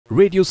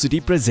Radio City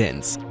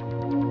presents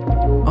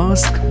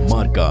Ask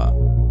Maarga.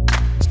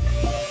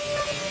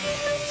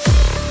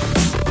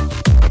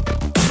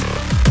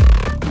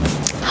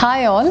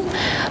 Hi all,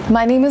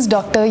 my name is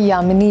Dr.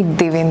 Yamini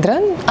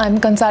Devendran.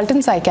 I'm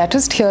consultant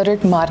psychiatrist here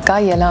at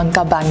Maarga,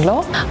 Yelahanka,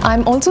 Bangalore.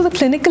 I'm also the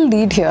clinical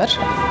lead here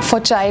for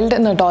child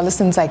and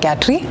adolescent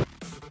psychiatry.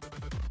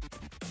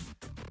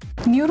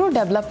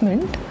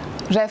 Neurodevelopment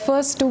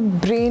refers to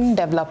brain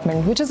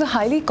development, which is a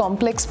highly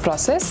complex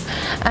process,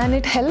 and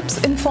it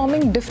helps in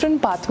forming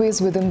different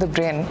pathways within the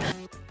brain.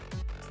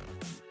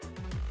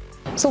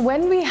 So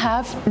when we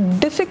have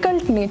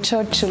difficult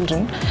natured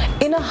children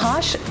in a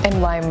harsh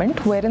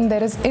environment wherein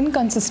there is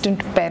inconsistent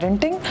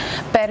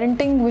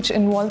parenting which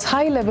involves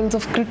high levels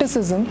of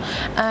criticism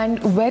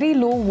and very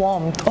low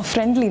warmth or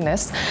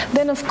friendliness,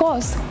 then of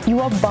course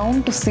you are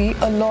bound to see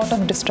a lot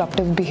of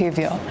disruptive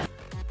behavior.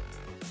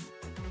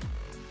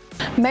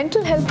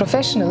 Mental health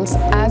professionals,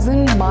 as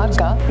in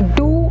Maarga,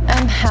 do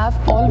and have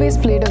always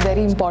played a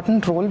very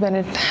important role when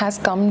it has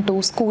come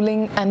to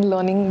schooling and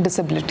learning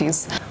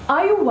disabilities.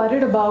 Are you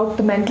worried about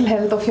the mental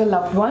health of your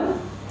loved one?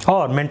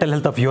 Or mental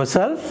health of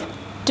yourself?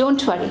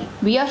 Don't worry,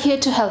 we are here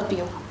to help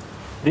you.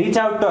 Reach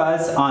out to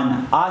us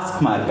on Ask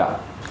Maarga.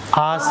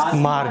 Ask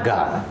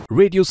Maarga.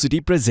 Radio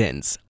City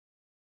presents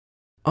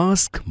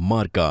Ask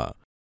Maarga.